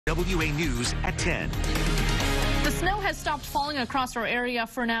WA News at 10. The snow has stopped falling across our area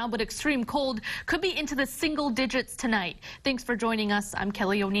for now, but extreme cold could be into the single digits tonight. Thanks for joining us. I'm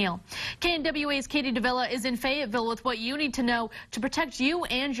Kelly O'Neill. KNWA's Katie Davila is in Fayetteville with what you need to know to protect you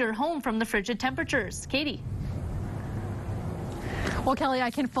and your home from the frigid temperatures. Katie. Well, Kelly,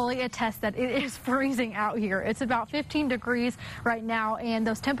 I can fully attest that it is freezing out here. It's about 15 degrees right now, and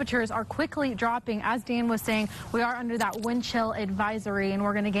those temperatures are quickly dropping. As Dan was saying, we are under that wind chill advisory, and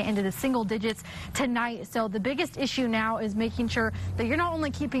we're going to get into the single digits tonight. So the biggest issue now is making sure that you're not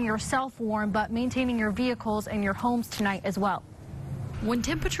only keeping yourself warm, but maintaining your vehicles and your homes tonight as well. When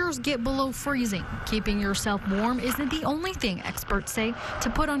temperatures get below freezing, keeping yourself warm isn't the only thing experts say to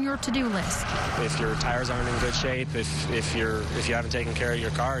put on your to-do list. If your tires aren't in good shape, if you haven't taken care of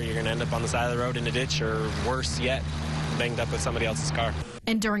your car, you're going to end up on the side of the road in a ditch, or worse yet, banged up with somebody else's car.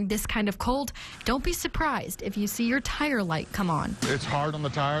 And during this kind of cold, don't be surprised if you see your tire light come on. It's hard on the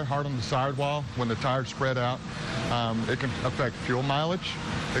tire, hard on the sidewall when the tires spread out. It can affect fuel mileage.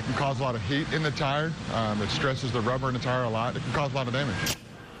 It can cause a lot of heat in the tire. It stresses the rubber in the tire a lot. It can cause a lot of damage.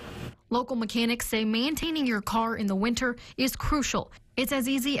 Local mechanics say maintaining your car in the winter is crucial. It's as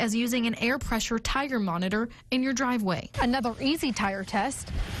easy as using an air pressure tire monitor in your driveway. Another easy tire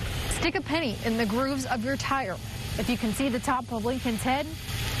test: stick a penny in the grooves of your tire. If you can see the top of Lincoln's head,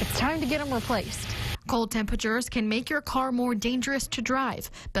 it's time to get them replaced. Cold temperatures can make your car more dangerous to drive,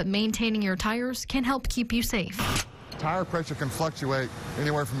 but maintaining your tires can help keep you safe. Tire pressure can fluctuate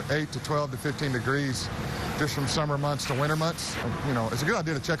anywhere from 8 to 12 to 15 degrees just from summer months to winter months. You know, it's a good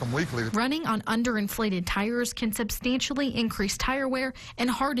idea to check them weekly. Running on underinflated tires can substantially increase tire wear and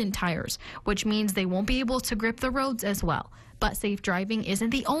harden tires, which means they won't be able to grip the roads as well. But safe driving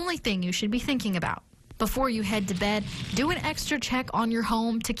isn't the only thing you should be thinking about. Before you head to bed, do an extra check on your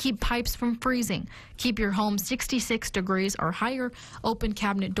home to keep pipes from freezing. Keep your home 66 degrees or higher, open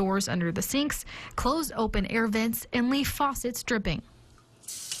cabinet doors under the sinks, close open air vents, and leave faucets dripping.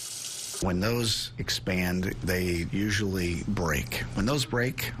 When those expand, they usually break. When those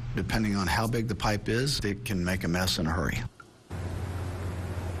break, depending on how big the pipe is, it can make a mess in a hurry.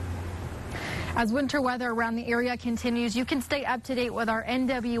 As winter weather around the area continues, you can stay up to date with our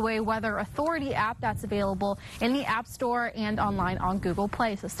NWA Weather Authority app that's available in the App Store and online on Google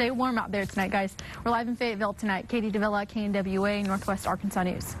Play. So stay warm out there tonight, guys. We're live in Fayetteville tonight. Katie Davila, KNWA, Northwest Arkansas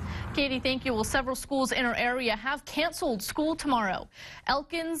News. Katie, thank you. Well, several schools in our area have canceled school tomorrow.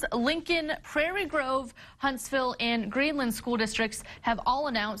 Elkins, Lincoln, Prairie Grove, Huntsville, and Greenland school districts have all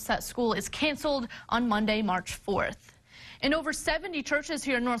announced that school is canceled on Monday, March 4th. And over 70 churches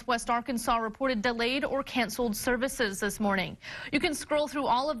here in Northwest Arkansas reported delayed or canceled services this morning. You can scroll through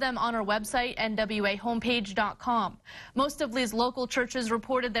all of them on our website, nwahomepage.com. Most of these local churches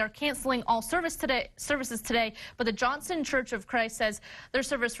reported they're canceling all services today, but the Johnson Church of Christ says their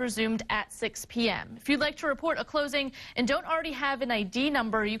service resumed at 6 p.m. If you'd like to report a closing and don't already have an ID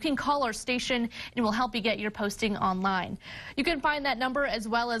number, you can call our station and we'll help you get your posting online. You can find that number as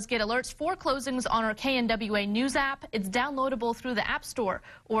well as get alerts for closings on our KNWA News app. It's downloadable through the App Store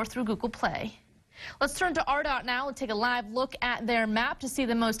or through Google Play. Let's turn to RDOT now and take a live look at their map to see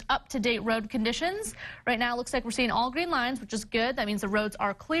the most up-to-date road conditions. Right now, it looks like we're seeing all green lines, which is good. That means the roads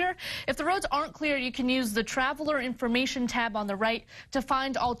are clear. If the roads aren't clear, you can use the Traveler Information tab on the right to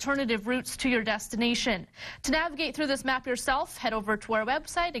find alternative routes to your destination. To navigate through this map yourself, head over to our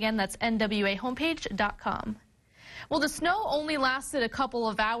website. Again, that's nwahomepage.com. Well, the snow only lasted a couple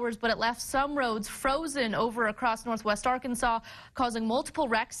of hours, but it left some roads frozen over across Northwest Arkansas, causing multiple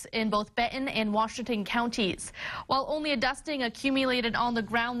wrecks in both Benton and Washington counties. While only a dusting accumulated on the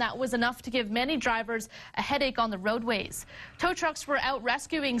ground, that was enough to give many drivers a headache on the roadways. Tow trucks were out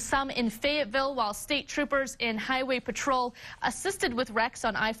rescuing some in Fayetteville, while state troopers in Highway Patrol assisted with wrecks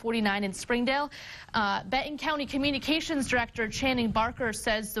on I-49 in Springdale. Benton County Communications Director Channing Barker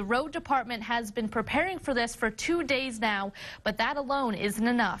says the road department has been preparing for this for 2 days now, but that alone isn't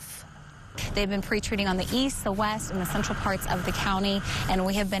enough. They've been pre-treating on the east, the west, and the central parts of the county, and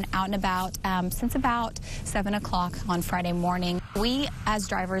we have been out and about since about 7 o'clock on Friday morning. We, as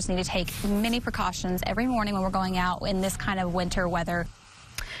drivers, need to take many precautions every morning when we're going out in this kind of winter weather.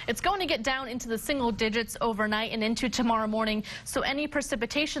 It's going to get down into the single digits overnight and into tomorrow morning, so any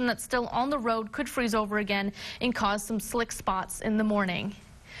precipitation that's still on the road could freeze over again and cause some slick spots in the morning.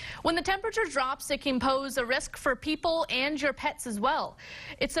 When the temperature drops, it can pose a risk for people and your pets as well.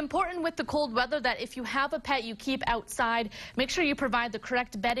 It's important with the cold weather that if you have a pet you keep outside, make sure you provide the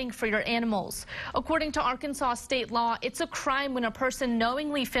correct bedding for your animals. According to Arkansas state law, it's a crime when a person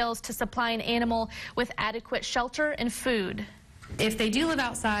knowingly fails to supply an animal with adequate shelter and food. If they do live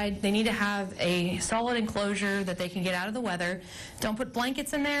outside, they need to have a solid enclosure that they can get out of the weather. Don't put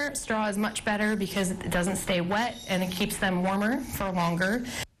blankets in there. Straw is much better because it doesn't stay wet and it keeps them warmer for longer.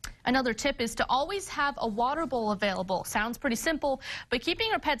 Another tip is to always have a water bowl available. Sounds pretty simple, but keeping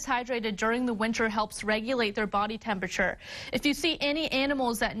your pets hydrated during the winter helps regulate their body temperature. If you see any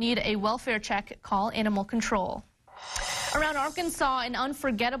animals that need a welfare check, call Animal Control. Around Arkansas, an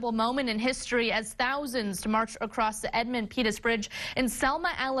unforgettable moment in history as thousands marched across the Edmund-Pettus Bridge in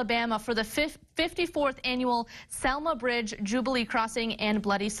Selma, Alabama for the 54th annual Selma Bridge Jubilee Crossing and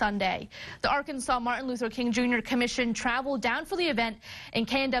Bloody Sunday. The Arkansas Martin Luther King Jr. Commission traveled down for the event, and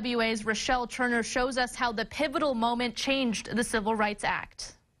KNWA's Rochelle Turner shows us how the pivotal moment changed the Civil Rights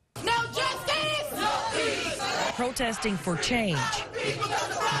Act. No justice! No peace! Protesting for change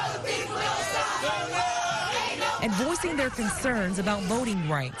and voicing their concerns about voting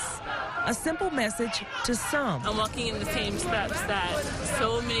rights. A simple message to some. I'm walking in the same steps that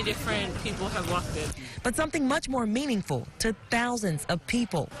so many different people have walked in. But something much more meaningful to thousands of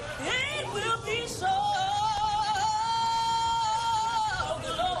people. It will be so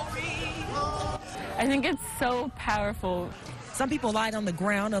glory. I think it's so powerful. Some people lied on the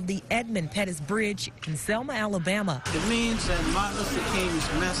ground of the Edmund-Pettus Bridge in Selma, Alabama. It means that Martin Luther King's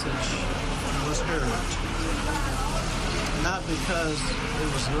message was heard. Not because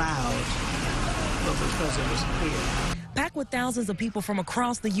it was loud, but because it was clear. Packed with thousands of people from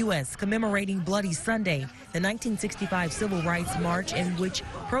across the U.S. commemorating Bloody Sunday, the 1965 Civil Rights March in which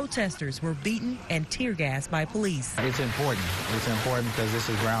protesters were beaten and tear gassed by police. It's important. It's important because this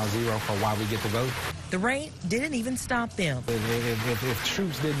is ground zero for why we get to vote. The rain didn't even stop them. If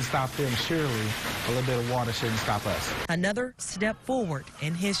troops didn't stop them, surely a little bit of water shouldn't stop us. Another step forward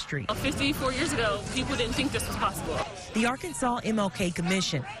in history. 54 years ago, people didn't think this was possible. The Arkansas MLK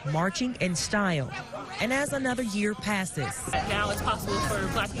Commission marching in style. And as another year passes. Now it's possible for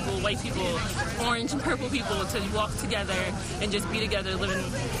black people, white people, orange and purple people to walk together and just be together, living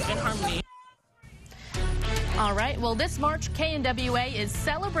in harmony. All right, well, this March, KNWA is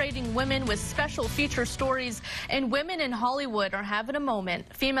celebrating women with special feature stories, and women in Hollywood are having a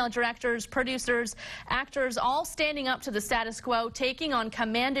moment. Female directors, producers, actors, all standing up to the status quo, taking on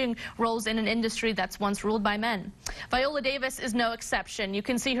commanding roles in an industry that's once ruled by men. Viola Davis is no exception. You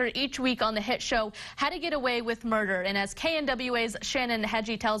can see her each week on the hit show How to Get Away with Murder, and as KNWA's Shannon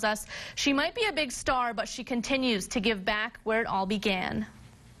Hedgie tells us, she might be a big star, but she continues to give back where it all began.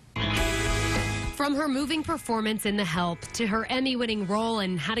 From her moving performance in The Help, to her Emmy-winning role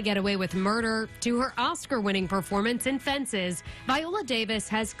in How to Get Away with Murder, to her Oscar-winning performance in Fences, Viola Davis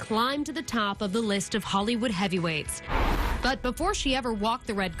has climbed to the top of the list of Hollywood heavyweights. But before she ever walked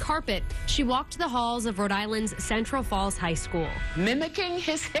the red carpet, she walked the halls of Rhode Island's Central Falls High School. Mimicking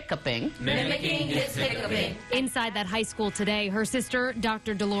his hiccuping. Mimicking his hiccuping. Inside that high school today, her sister,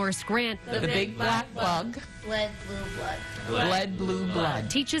 Dr. Dolores Grant, The big black bug. Bled blue blood. Bled blue blood.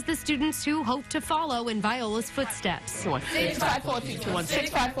 teaches the students who hope to follow in Viola's footsteps. 6, 5, 4, 3, 2, 1, 6,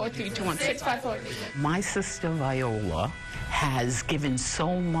 5, 4, 3, 2, 1, 6, 5, 4. My sister Viola has given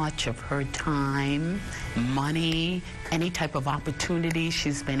so much of her time, money, any type of opportunity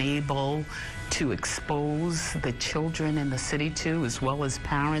she's been able to expose the children in the city to, as well as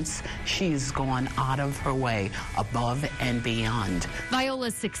parents. She's gone out of her way, above and beyond.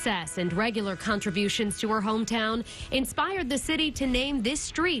 Viola's success and regular contributions to her hometown inspired the city to name this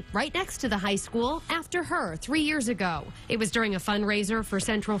street right next to the high school after her 3 years ago. It was during a fundraiser for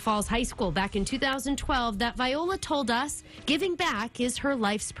Central Falls High School back in 2012 that Viola told us giving back is her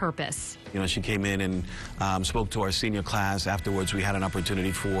life's purpose. You know, she came in and spoke to our senior class. Afterwards, we had an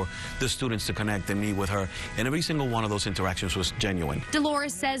opportunity for the students to connect and meet with her, and every single one of those interactions was genuine.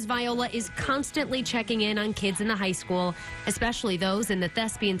 Dolores says Viola is constantly checking in on kids in the high school, especially those in the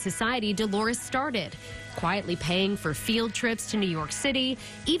Thespian Society Dolores started, quietly paying for field trips to New York City,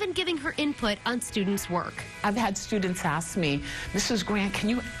 even giving her input on students' work. I've had students ask me, Mrs. Grant, can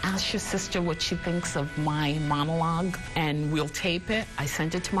you ask your sister what she thinks of my monologue? And we'll tape it. I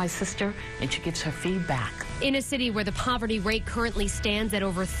send it to my sister, and she gives her feedback. In a city where the poverty rate currently stands at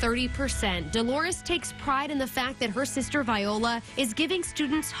over 30%, Dolores takes pride in the fact that her sister Viola is giving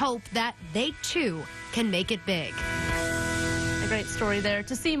students hope that they, too, can make it big. A great story there.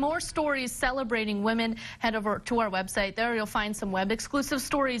 To see more stories celebrating women, head over to our website. There you'll find some web-exclusive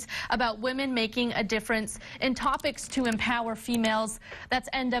stories about women making a difference and topics to empower females. That's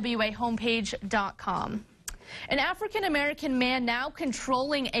nwahomepage.com. An African-American man now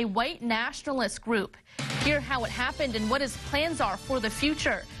controlling a white nationalist group. Hear how it happened and what his plans are for the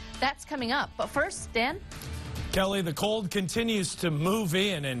future. That's coming up. But first, Dan? Kelly, the cold continues to move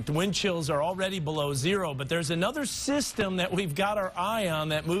in and wind chills are already below zero, but there's another system that we've got our eye on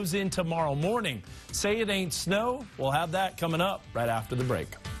that moves in tomorrow morning. Say it ain't snow. We'll have that coming up right after the break.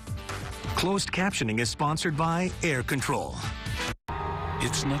 Closed captioning is sponsored by Air Control.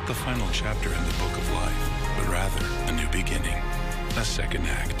 It's not the final chapter in the book of life, but rather a new beginning, a second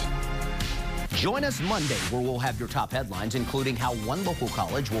act. Join us Monday, where we'll have your top headlines, including how one local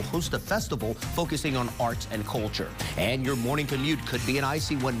college will host a festival focusing on arts and culture. And your morning commute could be an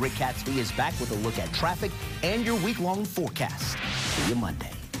icy one. Rick Catsby is back with a look at traffic and your week-long forecast. See you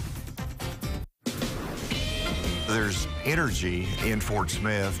Monday. There's energy in Fort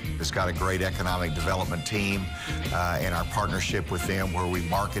Smith. It's got a great economic development team and our partnership with them where we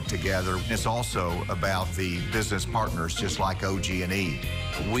market together. It's also about the business partners just like OG&E.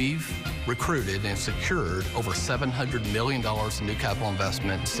 We've recruited and secured over $700 million in new capital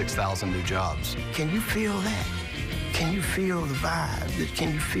investment and 6,000 new jobs. Can you feel that? Can you feel the vibe?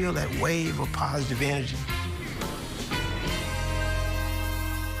 Can you feel that wave of positive energy?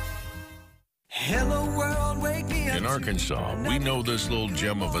 Hello world, wake me up. In Arkansas, we know this little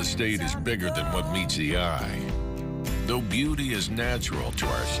gem of a state is bigger than what meets the eye. Though beauty is natural to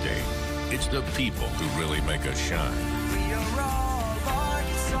our state, it's the people who really make us shine. We are all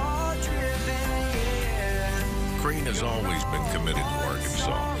Arkansas-driven, yeah. Crane has always been committed to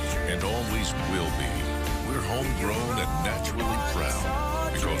Arkansas and always will be. We're homegrown and naturally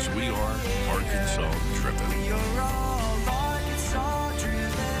proud because we are Arkansas-driven. We are all Arkansas-driven.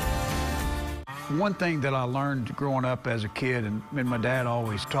 One thing that I learned growing up as a kid, and my dad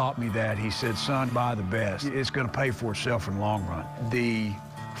always taught me that, he said, son, buy the best. It's going to pay for itself in the long run. The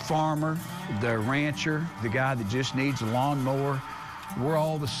farmer, the rancher, the guy that just needs a lawnmower, we're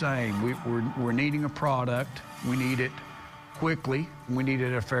all the same. We're needing a product. We need it quickly. We need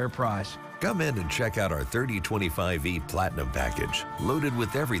it at a fair price. Come in and check out our 3025E Platinum Package, loaded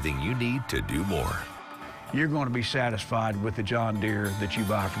with everything you need to do more. You're going to be satisfied with the John Deere that you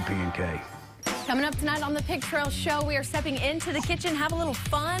buy from P&K. Coming up tonight on the Pig Trail Show, we are stepping into the kitchen, have a little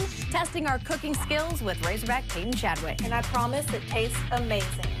fun, testing our cooking skills with Razorback Peyton Chadwick. And I promise it tastes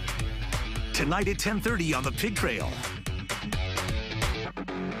amazing. Tonight at 10:30 on the Pig Trail.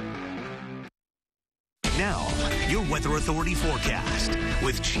 Now, your Weather Authority forecast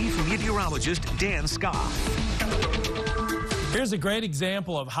with Chief Meteorologist Dan Scott. Here's a great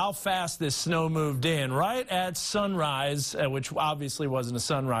example of how fast this snow moved in. Right at sunrise, which obviously wasn't a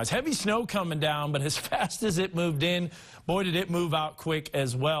sunrise. Heavy snow coming down, but as fast as it moved in, boy, did it move out quick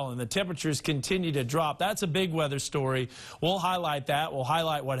as well. And the temperatures continue to drop. That's a big weather story. We'll highlight that. We'll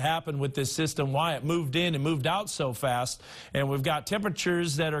highlight what happened with this system, why it moved in and moved out so fast. And we've got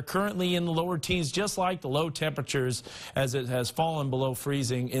temperatures that are currently in the lower teens, just like the low temperatures as it has fallen below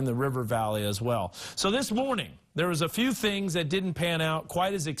freezing in the river valley as well. So this morning, there was a few things that didn't pan out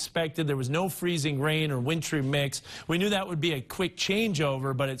quite as expected. There was no freezing rain or wintry mix. We knew that would be a quick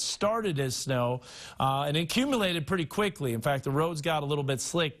changeover, but it started as snow and it accumulated pretty quickly. In fact, the roads got a little bit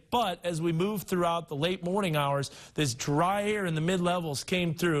slick. But as we moved throughout the late morning hours, this dry air in the mid-levels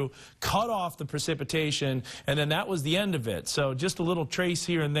came through, cut off the precipitation, and then that was the end of it. So just a little trace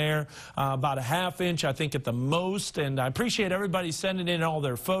here and there, about a ½ inch, I think, at the most. And I appreciate everybody sending in all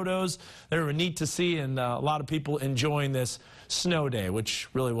their photos. They were neat to see, and a lot of people enjoying this snow day, which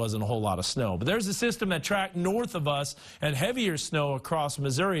really wasn't a whole lot of snow. But there's a system that tracked north of us and heavier snow across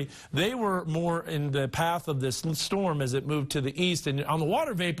Missouri. They were more in the path of this storm as it moved to the east. And on the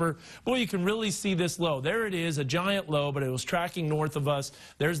water vapor, boy, you can really see this low. There it is, a giant low, but it was tracking north of us.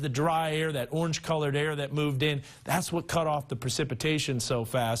 There's the dry air, that orange-colored air that moved in. That's what cut off the precipitation so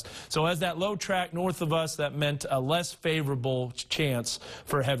fast. So as that low tracked north of us, that meant a less favorable chance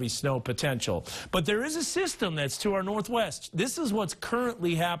for heavy snow potential. But there is a system that's to our northwest. This is what's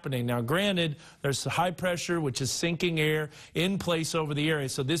currently happening. Now, granted, there's high pressure, which is sinking air in place over the area,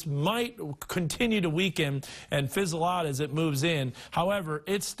 so this might continue to weaken and fizzle out as it moves in. However,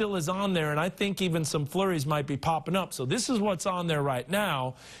 it still is on there, and I think even some flurries might be popping up. So this is what's on there right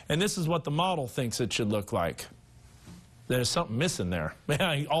now, and this is what the model thinks it should look like. There's something missing there.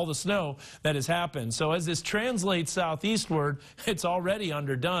 All the snow that has happened. So as this translates southeastward, it's already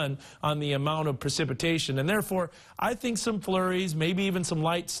underdone on the amount of precipitation. And therefore, I think some flurries, maybe even some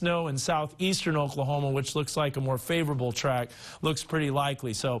light snow in southeastern Oklahoma, which looks like a more favorable track, looks pretty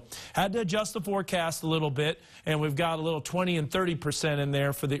likely. So had to adjust the forecast a little bit, and we've got a little 20 and 30% in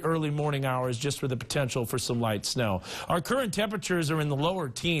there for the early morning hours just for the potential for some light snow. Our current temperatures are in the lower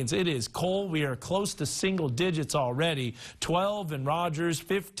teens. It is cold. We are close to single digits already. 12 in Rogers,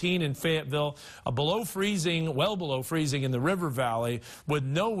 15 in Fayetteville, below freezing, well below freezing in the River Valley, with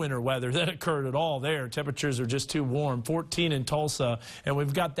no winter weather that occurred at all there. Temperatures are just too warm. 14 in Tulsa, and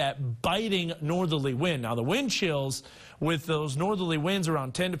we've got that biting northerly wind. Now, the wind chills with those northerly winds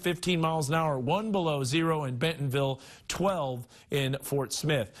around 10 to 15 miles an hour, 1 below 0 in Bentonville, 12 in Fort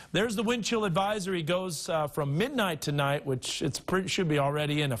Smith. There's the wind chill advisory. Goes from midnight tonight, which should be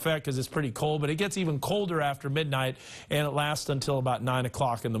already in effect because it's pretty cold, but it gets even colder after midnight, and it lasts until about 9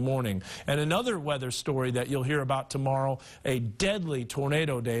 o'clock in the morning. And another weather story that you'll hear about tomorrow, a deadly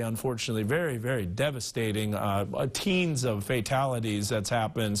tornado day, unfortunately. Very, very devastating. Teens of fatalities that's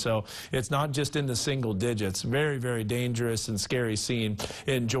happened. So it's not just in the single digits. Very, very dangerous and scary scene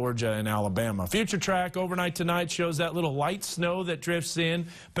in Georgia and Alabama. Future Track overnight tonight shows that little light snow that drifts in,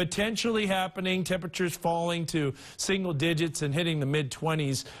 potentially happening. Temperatures falling to single digits and hitting the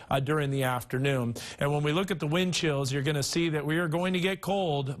mid-20s during the afternoon. And when we look at the wind chills, you're going to see that we are going to get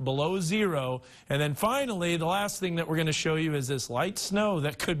cold below 0. And then finally, the last thing that we're going to show you is this light snow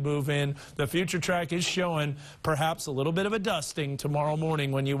that could move in. The Future Track is showing perhaps a little bit of a dusting tomorrow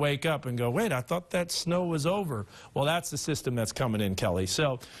morning when you wake up and go, wait, I thought that snow was over. Well, that's the system that's coming in, Kelly.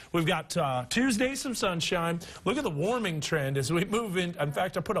 So we've got Tuesday, some sunshine. Look at the warming trend as we move in. In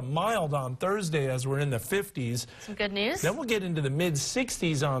fact, I put a mild on Thursday as we're in the 50s. Some good news. Then we'll get into the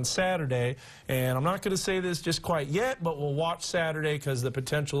mid-60s on Saturday. And I'm not going to say this just quite yet, but we'll watch Saturday because the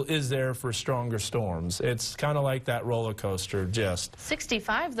potential is there for stronger storms. It's kind of like that roller coaster, just.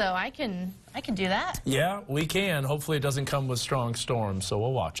 65, though. I can do that. Yeah, we can. Hopefully it doesn't come with strong storms, so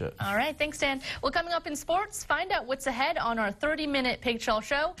we'll watch it. All right, thanks, Dan. Well, coming up in sports, find out what's ahead on our 30-minute Pig Trail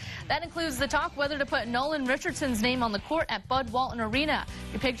show. That includes the talk whether to put Nolan Richardson's name on the court at Bud Walton Arena.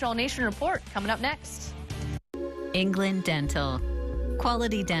 Your Pig Trail Nation report coming up next. England Dental.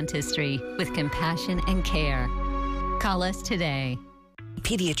 Quality dentistry with compassion and care. Call us today.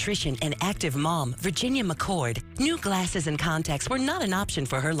 Pediatrician and active mom, Virginia McCord, new glasses and contacts were not an option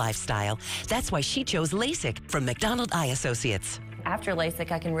for her lifestyle. That's why she chose LASIK from McDonald Eye Associates. After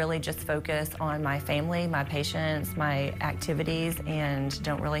LASIK, I can really just focus on my family, my patients, my activities, and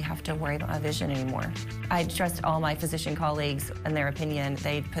don't really have to worry about my vision anymore. I trust all my physician colleagues and their opinion.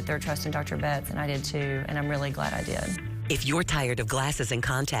 They put their trust in Dr. Betts, and I did too, and I'm really glad I did. If you're tired of glasses and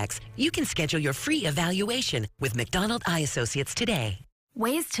contacts, you can schedule your free evaluation with McDonald Eye Associates today.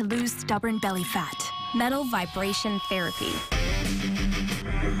 Ways to lose stubborn belly fat. Metal vibration therapy.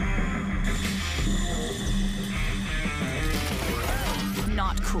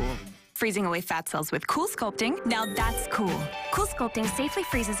 Not cool. Freezing away fat cells with Cool Sculpting, now that's cool. Cool Sculpting safely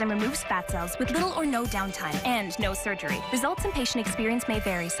freezes and removes fat cells with little or no downtime and no surgery. Results and patient experience may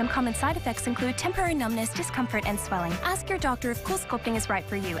vary. Some common side effects include temporary numbness, discomfort, and swelling. Ask your doctor if Cool Sculpting is right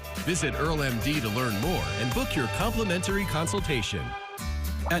for you. Visit Earl MD to learn more and book your complimentary consultation.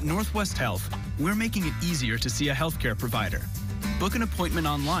 At Northwest Health, we're making it easier to see a healthcare provider. Book an appointment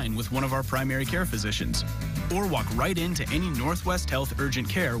online with one of our primary care physicians, or walk right into any Northwest Health urgent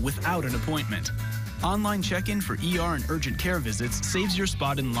care without an appointment. Online check-in for ER and urgent care visits saves your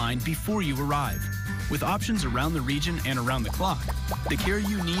spot in line before you arrive. With options around the region and around the clock, the care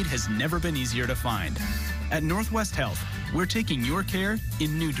you need has never been easier to find. At Northwest Health, we're taking your care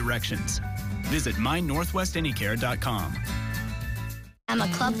in new directions. Visit mynorthwestanycare.com. I'm a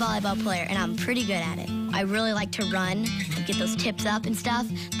club volleyball player, and I'm pretty good at it. I really like to run and get those tips up and stuff,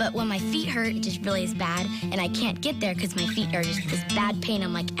 but when my feet hurt, it just really is bad, and I can't get there because my feet are just this bad pain.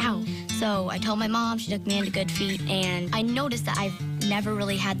 I'm like, ow. So I told my mom, she took me into Good Feet, and I noticed that I've never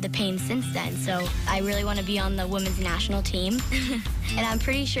really had the pain since then, so I really want to be on the women's national team, and I'm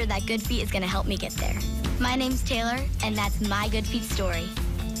pretty sure that Good Feet is going to help me get there. My name's Taylor, and that's my Good Feet story.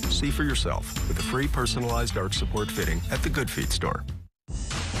 See for yourself with a free personalized arch support fitting at the Good Feet store.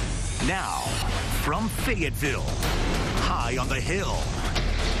 Now, from Fayetteville, high on the hill,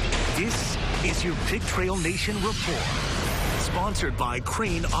 this is your Pig Trail Nation report. Sponsored by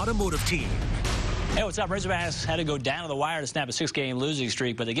Crane Automotive Team. Hey, what's up? Razorbacks had to go down to the wire to snap a 6-game losing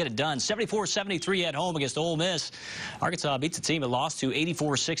streak, but they get it done. 74-73 at home against Ole Miss. Arkansas beats the team that lost to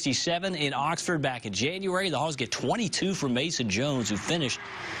 84-67 in Oxford back in January. The Hogs get 22 from Mason Jones, who finished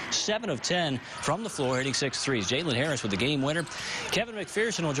 7 of 10 from the floor, hitting 6 threes. Jalen Harris with the game winner. Kevin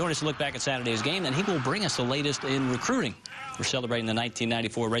McPherson will join us to look back at Saturday's game, and he will bring us the latest in recruiting. We're celebrating the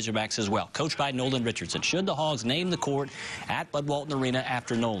 1994 Razorbacks as well. Coached by Nolan Richardson. Should the Hogs name the court at Bud Walton Arena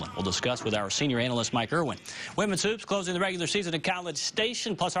after Nolan? We'll discuss with our senior analyst analyst Mike Irwin. Women's hoops closing the regular season at College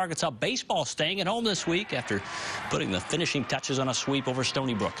Station, plus Arkansas baseball staying at home this week after putting the finishing touches on a sweep over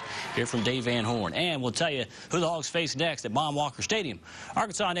Stony Brook. Hear from Dave Van Horn, and we'll tell you who the Hogs face next at Baum Walker Stadium.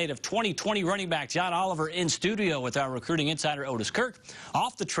 Arkansas native 2020 running back John Oliver in studio with our recruiting insider Otis Kirk.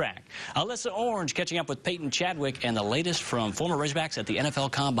 Off the track, Alyssa Orange catching up with Peyton Chadwick and the latest from former Razorbacks at the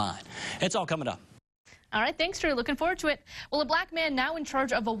NFL Combine. It's all coming up. All right, thanks, Drew. Looking forward to it. Well, a black man now in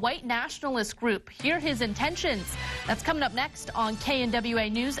charge of a white nationalist group. Hear his intentions. That's coming up next on KNWA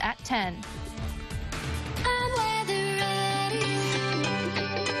News at 10.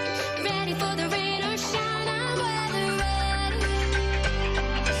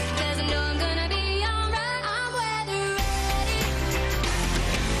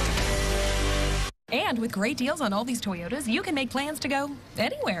 And with great deals on all these Toyotas, you can make plans to go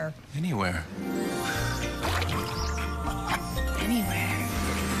anywhere. Anywhere. Anywhere.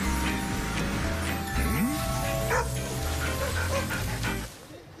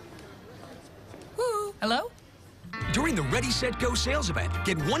 Woo. Hello? During the Ready, Set, Go sales event,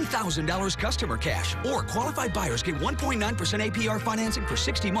 get $1,000 customer cash, or qualified buyers get 1.9% APR financing for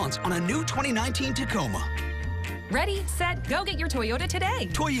 60 months on a new 2019 Tacoma. Ready, set, go get your Toyota today.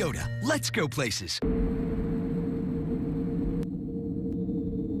 Toyota, let's go places.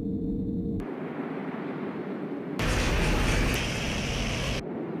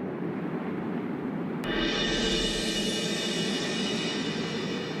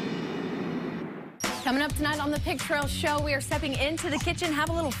 Coming up tonight on the Pig Trail Show, we are stepping into the kitchen, have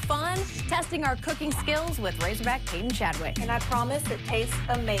a little fun, testing our cooking skills with Razorback Peyton Chadwick. And I promise it tastes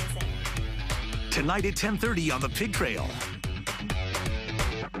amazing. Tonight at 10:30 on the Pig Trail.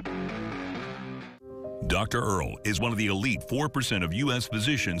 Dr. Earl is one of the elite 4% of U.S.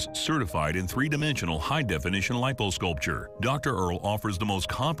 physicians certified in three-dimensional high-definition liposculpture. Dr. Earl offers the most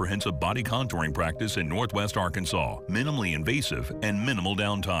comprehensive body contouring practice in Northwest Arkansas, minimally invasive and minimal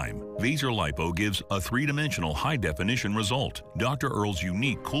downtime. Vaser Lipo gives a three-dimensional high-definition result. Dr. Earl's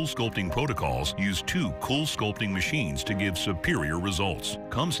unique Cool Sculpting protocols use two Cool Sculpting machines to give superior results.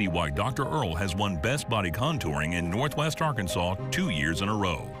 Come see why Dr. Earl has won Best Body Contouring in Northwest Arkansas 2 years in a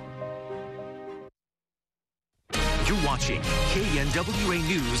row. You're watching KNWA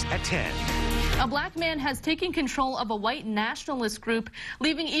News at 10. A black man has taken control of a white nationalist group,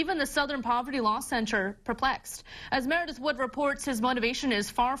 leaving even the Southern Poverty Law Center perplexed. As Meredith Wood reports, his motivation is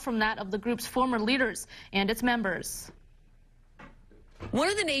far from that of the group's former leaders and its members. One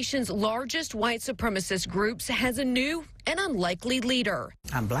of the nation's largest white supremacist groups has a new and unlikely leader.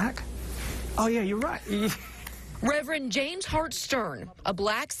 I'm black? Oh, yeah, you're right. Reverend James Hart Stern, a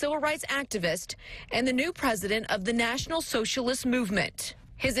black civil rights activist and the new president of the National Socialist Movement.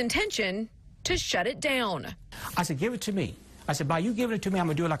 His intention, to shut it down. I said, give it to me. I said, by you giving it to me, I'm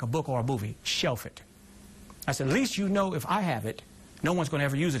going to do it like a book or a movie. Shelf it. I said, at least you know if I have it, no one's going to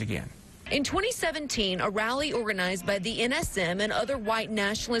ever use it again. In 2017, a rally organized by the NSM and other white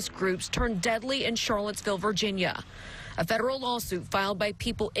nationalist groups turned deadly in Charlottesville, Virginia. A federal lawsuit filed by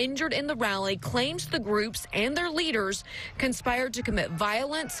people injured in the rally claims the groups and their leaders conspired to commit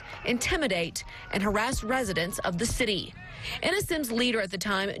violence, intimidate, and harass residents of the city. NSM's leader at the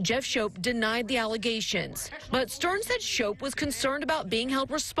time, Jeff Shope, denied the allegations. But Stern said Shope was concerned about being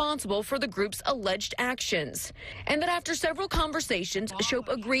held responsible for the group's alleged actions, and that after several conversations, Shope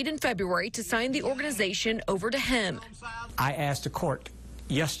agreed in February to sign the organization over to him. I asked the court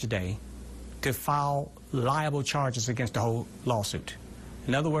yesterday to file liable charges against the whole lawsuit.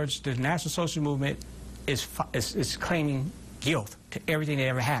 In other words, the National Social Movement is claiming guilt to everything that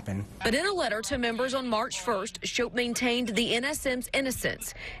ever happened. But in a letter to members on March 1st, Shope maintained the NSM's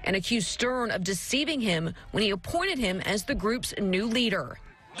innocence and accused Stern of deceiving him when he appointed him as the group's new leader.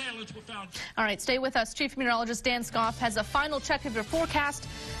 All right, stay with us. Chief Meteorologist Dan Scoff has a final check of your forecast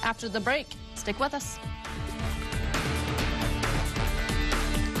after the break. Stick with us.